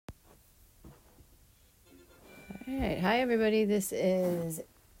Alright, hi everybody, this is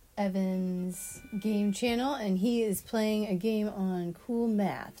Evan's game channel and he is playing a game on cool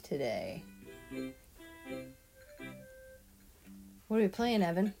math today. What are we playing,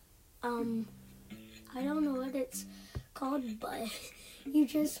 Evan? I don't know what it's called, but you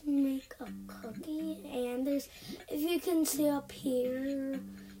just make a cookie and there's, if you can see up here,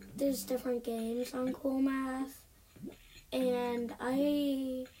 there's different games on cool math and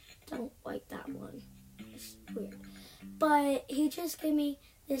I don't like that one. It's weird. But he just gave me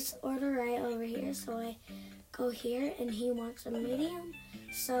this order right over here, so I go here and he wants a medium.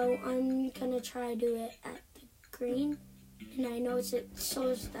 So I'm gonna try to do it at the green. And I know it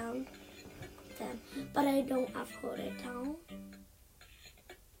slows down then, but I don't have to hold it down.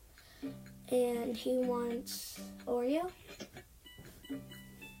 And he wants Oreo.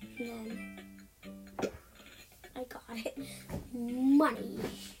 And then I got it. Money.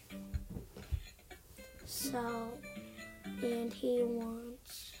 So, and he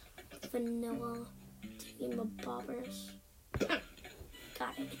wants vanilla bobbers.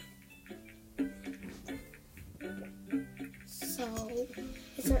 Got it. So,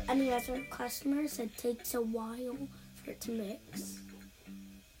 is there any other customers? It takes a while for it to mix.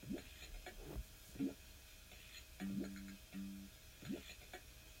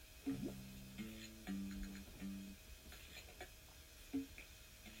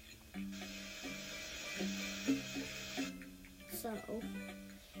 So,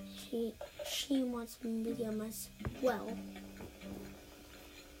 she wants medium as well.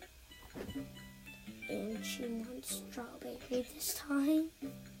 And she wants strawberry this time.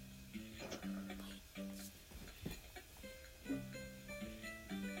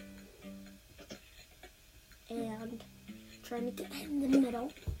 And trying to get it in the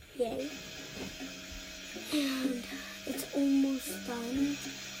middle. Yay. And it's almost done.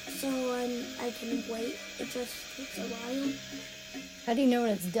 So I can wait. It just takes a while. How do you know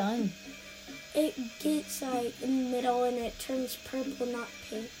when it's done? It gets like in the middle and it turns purple, not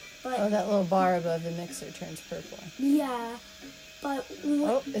pink. But Oh, that little bar above the mixer turns purple. yeah, but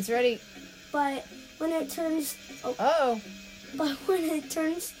Oh, it's ready. But when it turns Oh, when it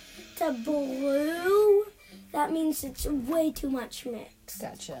turns to blue, that means it's way too much mix.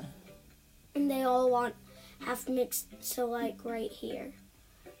 gotcha. And they all want half mixed, so like right here.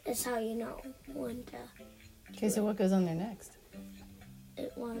 That's how you know when to. Okay, so what goes on there next?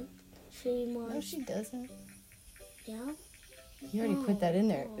 She wants. No, she doesn't. Yeah. You already put that in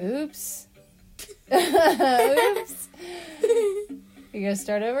there. Oops. Oops. You gonna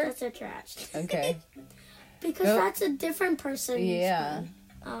start over? That's a trash. Okay. Because Go. that's a different person. Yeah.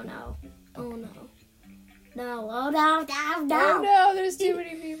 Oh no. Oh no. No. Oh no. No. Oh No. no, there's too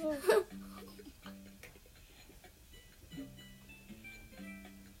many people.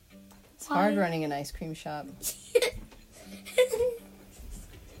 It's hard running an ice cream shop.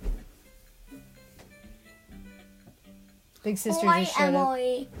 Big sister Hi, just showed up.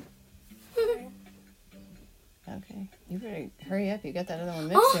 Emily. Okay, you better hurry up. You got that other one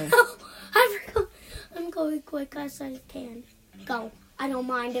Oh mixing. no! I forgot. I'm going quick as I can. Go. I don't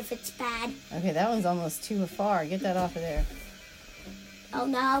mind if it's bad. Okay, that one's almost too far. Get that off of there. Oh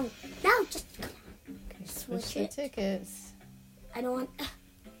no! No, just come on. Okay, Switch switch the it. tickets. I don't want.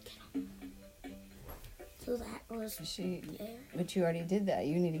 So that was there. But you already did that.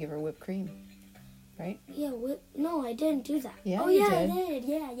 You need to give her whipped cream, right? Yeah. No, I didn't do that. Yeah, oh you yeah, did. I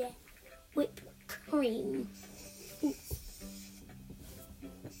did. Yeah. Whipped cream.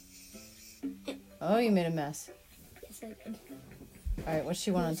 Oh, you made a mess. Yes, I did. All right, what's she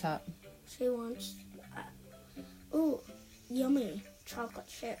want on top? She wants. Ooh, yummy chocolate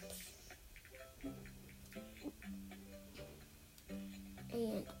chips.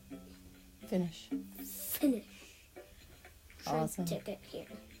 And Finish. finish. Awesome. Ticket here.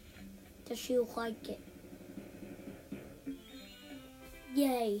 Does she like it?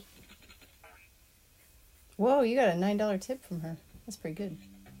 Yay. Whoa, you got a $9 tip from her. That's pretty good.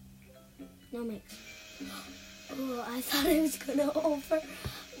 No mix. Oh, I thought it was gonna over.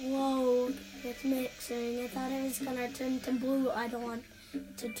 Whoa, it's mixing. I thought it was gonna turn to blue. I don't want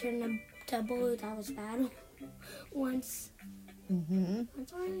it to turn to blue. That was bad. Once I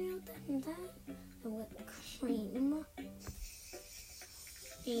done that, the whipped cream.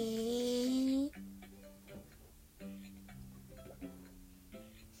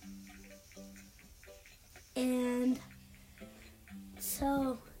 And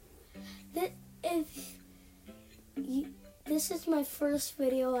so, this is my first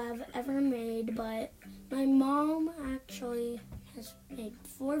video I've ever made, but my mom actually has made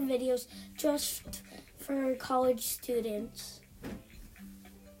 4 videos just for college students.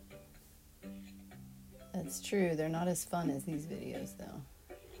 It's true. They're not as fun as these videos, though.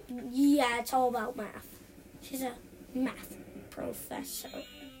 Yeah, it's all about math. She's a math professor.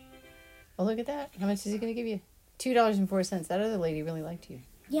 Oh, look at that. How much is he going to give you? $2.04. That other lady really liked you.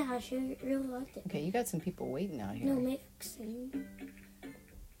 Yeah, she really liked it. Okay, you got some people waiting out here. No mixing.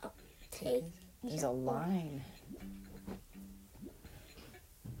 Oh, take. There's a line.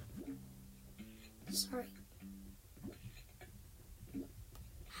 Sorry.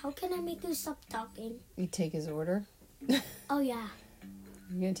 How can I make you stop talking? You take his order. Oh, yeah.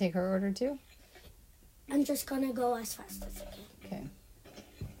 You going to take her order, too? I'm just going to go as fast as I can.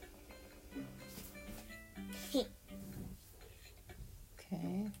 Okay.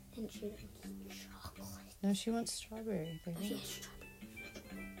 Okay. And she wants chocolate. No, she wants strawberry. Oh, she has strawberry.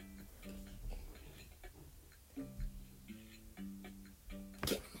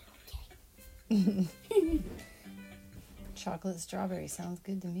 Chocolate strawberry sounds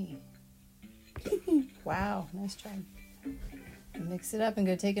good to me. Wow, nice job. Mix it up and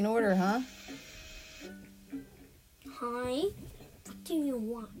go take an order, huh? Hi, what do you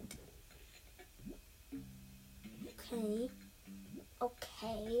want? Okay.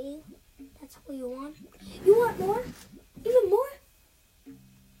 Okay. That's what you want? You want more? Even more?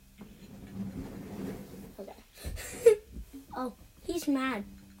 Okay. Oh, he's mad.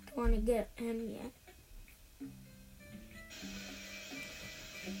 Don't want to get him yet.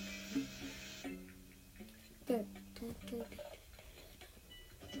 Good.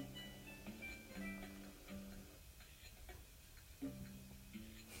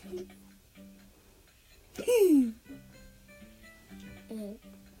 And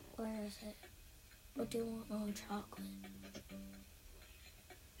where is it? What do you want? Oh, chocolate.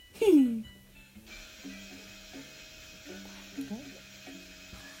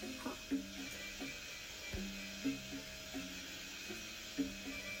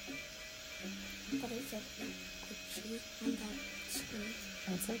 What is it? Glitchy on that screen.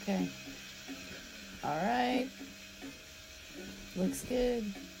 That's okay. All right. Looks good.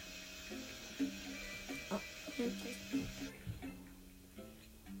 Oh, okay.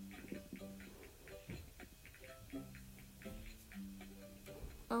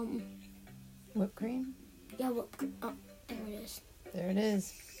 Whipped cream? Yeah, whipped cream. Oh, there it is. There it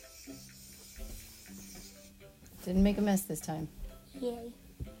is. Didn't make a mess this time. Yay.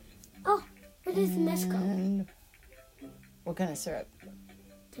 Oh, where does the mess go? And what kind of syrup?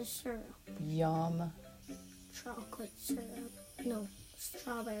 The syrup. Yum. Chocolate syrup. No,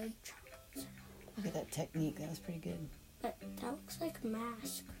 strawberry chocolate syrup. Look at that technique. That was pretty good. But that looks like a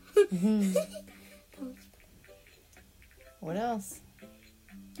mask. Mhm. What else?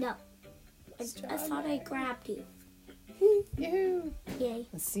 No. I thought I grabbed you. Yoo-hoo. Yay.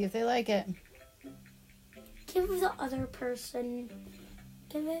 Let's see if they like it. Give the other person.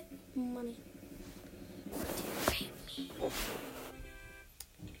 Give it money. Pay me.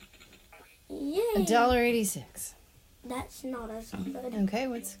 Yay. $1.86. That's not as good. Okay,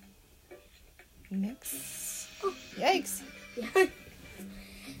 what's mix? Oh, yikes. Yeah.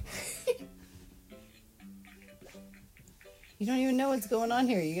 You don't even know what's going on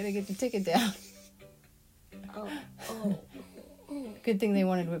here. You gotta get the ticket down. Oh. Good thing they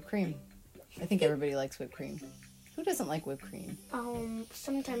wanted whipped cream. I think everybody likes whipped cream. Who doesn't like whipped cream?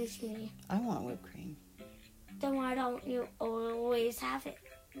 Sometimes me. I want whipped cream. Then why don't you always have it?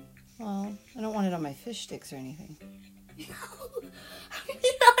 Well, I don't want it on my fish sticks or anything. No. I mean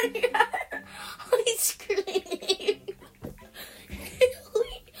on your ice cream.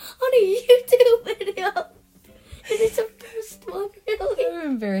 On a YouTube video. It is the first one, really. I'm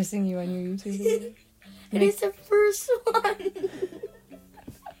embarrassing you on your YouTube video. It is the first one.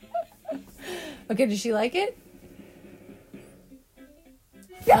 Okay, does she like it?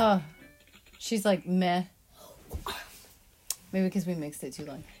 Oh, she's like, meh. Maybe because we mixed it too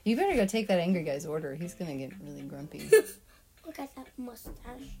long. You better go take that angry guy's order. He's going to get really grumpy. Look at that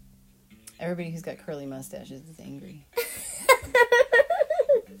mustache. Everybody who's got curly mustaches is angry.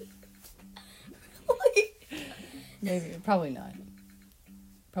 Maybe, probably not.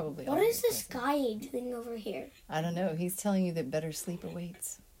 Probably. What is this guy doing over here? I don't know. He's telling you that better sleep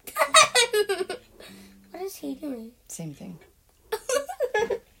awaits. What is he doing? Same thing.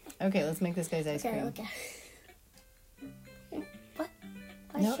 Okay, let's make this guy's ice cream. Okay. What?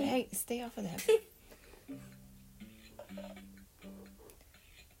 No, hey, stay off of that.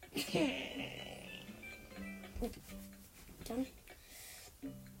 Done.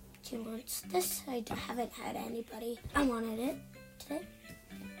 She wants this. I haven't had anybody. I wanted it today.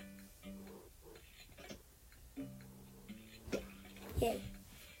 Yay.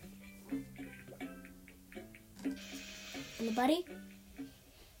 Anybody?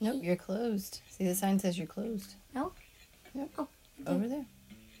 Nope, you're closed. See, the sign says you're closed. No? Yep. Oh, Over there.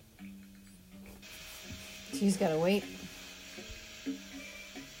 So you just gotta wait.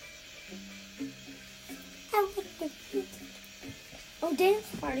 Oh, dance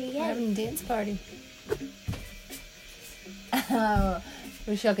party, We're yeah. having a dance party. Oh,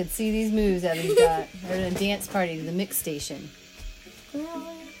 wish y'all could see these moves Evan's got. We're at a dance party to the mix station.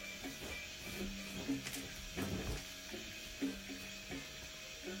 Really?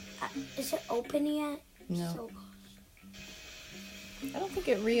 Is it open yet? No. So, I don't think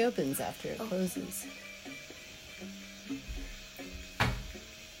it reopens after it closes.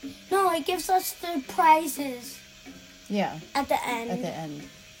 no, it gives us the prizes Yeah, at the end. at the end.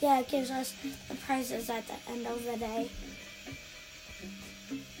 Yeah, it gives us the prizes at the end of the day.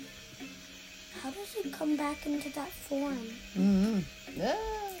 How does it come back into that form? Mm-hmm.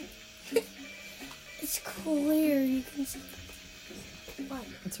 Ah, It's clear. You can see. What?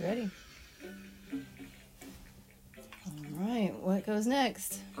 it's ready. All right, what goes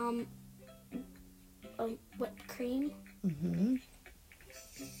next? Whipped cream. Mm-hmm.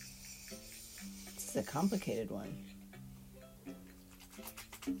 This is a complicated one.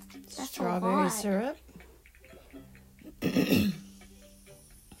 That's Strawberry a lot. syrup. In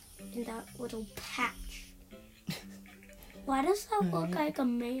that little patch. Why does that look Alright. like a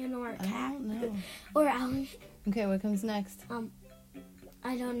man or a I cat? don't know. Or alligator? Okay, what comes next?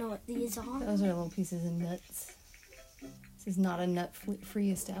 I don't know what these are. Those are little pieces of nuts. This is not a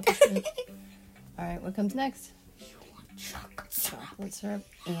nut-free establishment. All right, what comes next? You want chocolate syrup? Chocolate syrup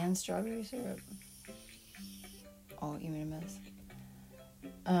and strawberry syrup. Oh, you made a mess.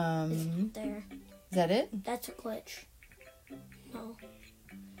 There. Is that it? That's a glitch. No.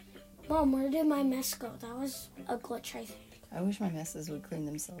 Mom, where did my mess go? That was a glitch, I think. I wish my messes would clean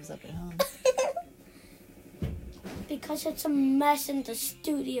themselves up at home. Because it's a mess in the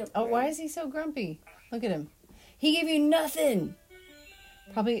studio. Oh, why is he so grumpy? Look at him. He gave you nothing.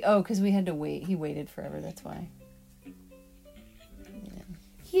 Probably, because we had to wait. He waited forever, that's why. Yeah.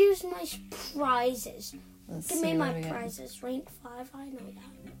 Here's my prizes. Let's Give see me what my we got. prizes. Rank 5, I know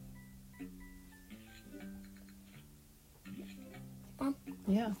that. Mom,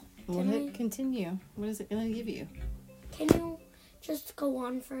 Yeah. We'll Can hit I- continue. What is it going to give you? can you just go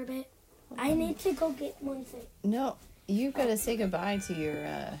on for a bit? I need to go get one thing. No, you've got to say goodbye to your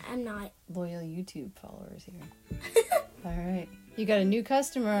I'm not. loyal YouTube followers here. All right. You got a new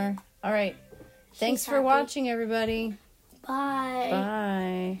customer. All right. Thanks She's for happy. watching, everybody. Bye.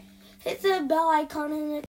 Bye. Hit the bell icon and it